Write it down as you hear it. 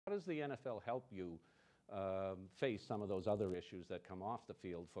does the NFL help you face some of those other issues that come off the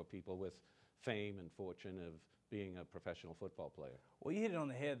field for people with fame and fortune of being a professional football player? Well, you hit it on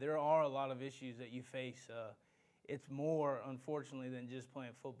the head. There are a lot of issues that you face. It's more, unfortunately, than just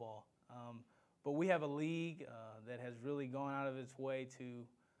playing football. But we have a league that has really gone out of its way to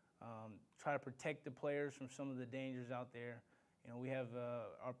try to protect the players from some of the dangers out there. You know, we have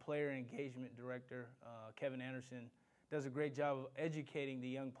our player engagement director, Kevin Anderson, does a great job of educating the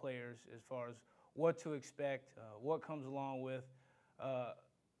young players as far as what to expect, what comes along with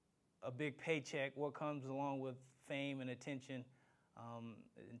a big paycheck, what comes along with fame and attention,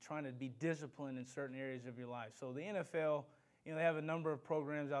 and trying to be disciplined in certain areas of your life. So the NFL, you know, they have a number of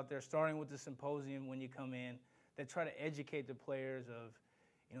programs out there, starting with the symposium when you come in, that try to educate the players of,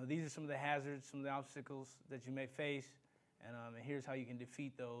 you know, these are some of the hazards, some of the obstacles that you may face, and here's how you can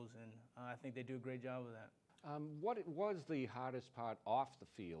defeat those. And I think they do a great job of that. What was the hardest part off the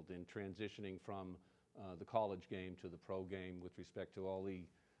field in transitioning from the college game to the pro game with respect to all the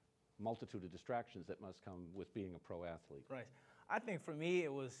multitude of distractions that must come with being a pro athlete? Right. I think for me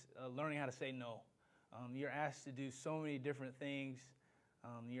it was learning how to say no. You're asked to do so many different things.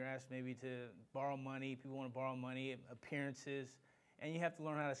 You're asked maybe to borrow money. People want to borrow money, appearances, and you have to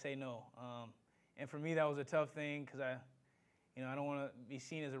learn how to say no. And for me that was a tough thing because I don't want to be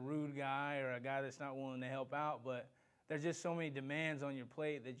seen as a rude guy or a guy that's not willing to help out, but there's just so many demands on your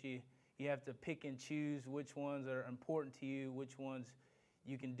plate that you have to pick and choose which ones are important to you, which ones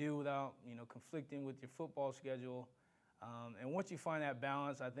you can do without, you know, conflicting with your football schedule. And once you find that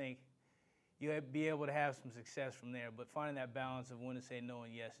balance, I think you'll be able to have some success from there. But finding that balance of when to say no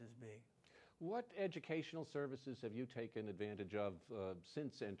and yes is big. What educational services have you taken advantage of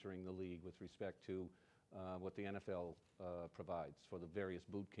since entering the league with respect to what the NFL provides for the various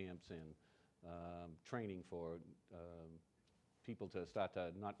boot camps and training for people to start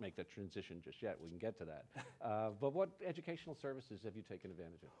to not make that transition just yet? We can get to that. But what educational services have you taken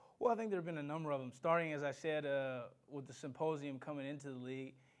advantage of? Well, I think there have been a number of them, starting, as I said, with the symposium coming into the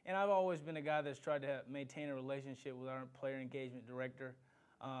league. And I've always been a guy that's tried to maintain a relationship with our player engagement director.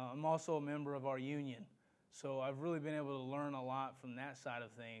 I'm also a member of our union, so I've really been able to learn a lot from that side of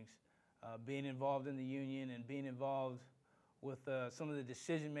things, being involved in the union and being involved with some of the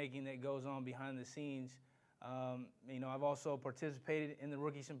decision-making that goes on behind the scenes. You know, I've also participated in the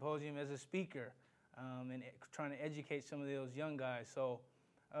rookie symposium as a speaker and trying to educate some of those young guys. So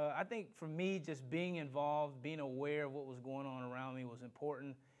I think for me, just being involved, being aware of what was going on around me was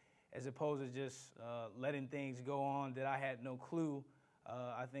important, as opposed to just letting things go on that I had no clue.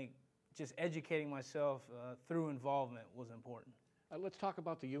 I think just educating myself through involvement was important. Let's talk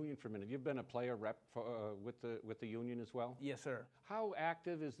about the union for a minute. You've been a player rep for, with the union as well? Yes, sir. How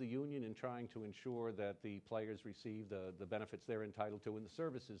active is the union in trying to ensure that the players receive the benefits they're entitled to and the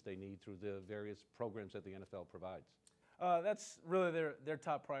services they need through the various programs that the NFL provides? That's really their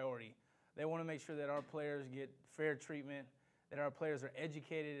top priority. They want to make sure that our players get fair treatment, that our players are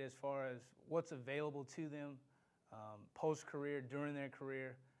educated as far as what's available to them post-career, during their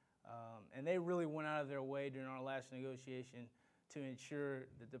career. And they really went out of their way during our last negotiation to ensure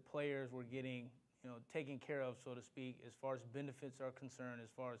that the players were getting, you know, taken care of, so to speak, as far as benefits are concerned, as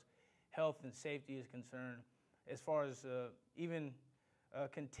far as health and safety is concerned, as far as even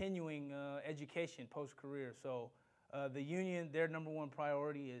continuing education post-career. So the union, their number one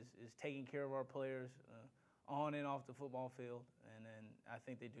priority is taking care of our players on and off the football field, and I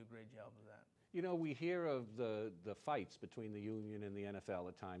think they do a great job of that. You know, we hear of the fights between the union and the NFL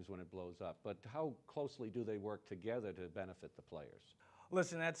at times when it blows up, but how closely do they work together to benefit the players?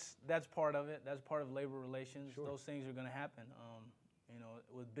 Listen, that's part of it. That's part of labor relations. Sure. Those things are going to happen, you know,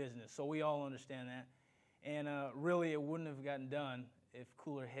 with business. So we all understand that. And really, it wouldn't have gotten done if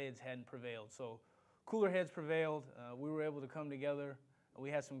cooler heads hadn't prevailed. So cooler heads prevailed. We were able to come together. We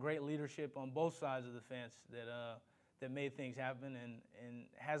had some great leadership on both sides of the fence that made things happen and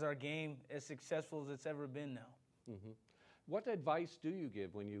has our game as successful as it's ever been now. Mm-hmm. What advice do you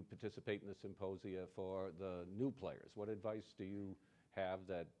give when you participate in the symposia for the new players? What advice do you have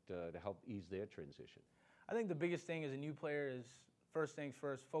that to help ease their transition? I think the biggest thing as a new player is, first things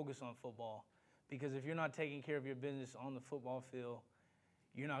first, focus on football. Because if you're not taking care of your business on the football field,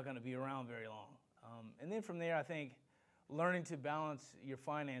 you're not going to be around very long. And then from there, I think learning to balance your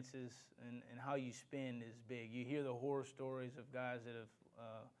finances and how you spend is big. You hear the horror stories of guys that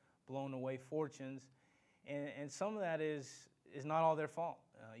have blown away fortunes, and some of that is not all their fault.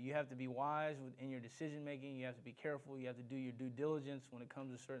 You have to be wise in your decision making. You have to be careful. You have to do your due diligence when it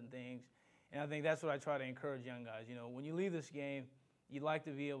comes to certain things. And I think that's what I try to encourage young guys. You know, when you leave this game, you'd like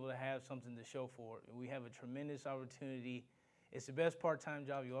to be able to have something to show for it. We have a tremendous opportunity It's the best part-time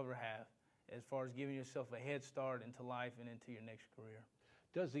job you'll ever have as far as giving yourself a head start into life and into your next career.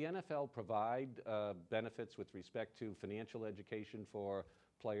 Does the NFL provide benefits with respect to financial education for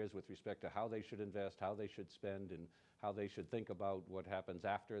players with respect to how they should invest, how they should spend, and how they should think about what happens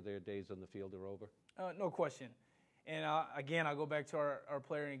after their days on the field are over? No question. And again, I'll go back to our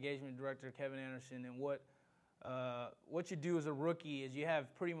player engagement director, Kevin Anderson, and what you do as a rookie is you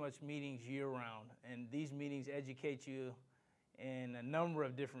have pretty much meetings year-round, and these meetings educate you in a number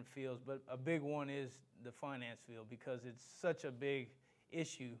of different fields, but a big one is the finance field because it's such a big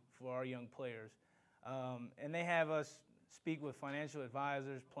issue for our young players. And they have us speak with financial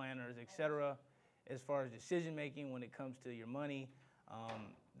advisors, planners, etc., as far as decision-making when it comes to your money.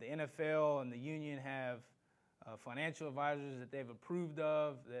 The NFL and the union have financial advisors that they've approved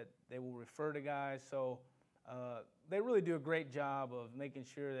of that they will refer to guys. So they really do a great job of making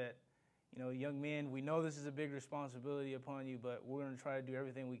sure that, young men, we know this is a big responsibility upon you, but we're going to try to do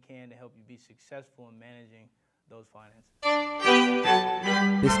everything we can to help you be successful in managing those finances.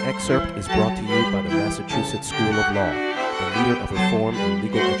 This excerpt is brought to you by the Massachusetts School of Law, the leader of reform in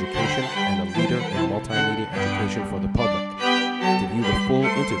legal education and a leader in multimedia education for the public. To view the full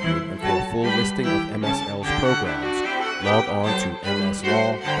interview and for a full listing of MSL's programs, log on to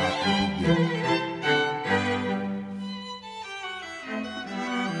mslaw.edu.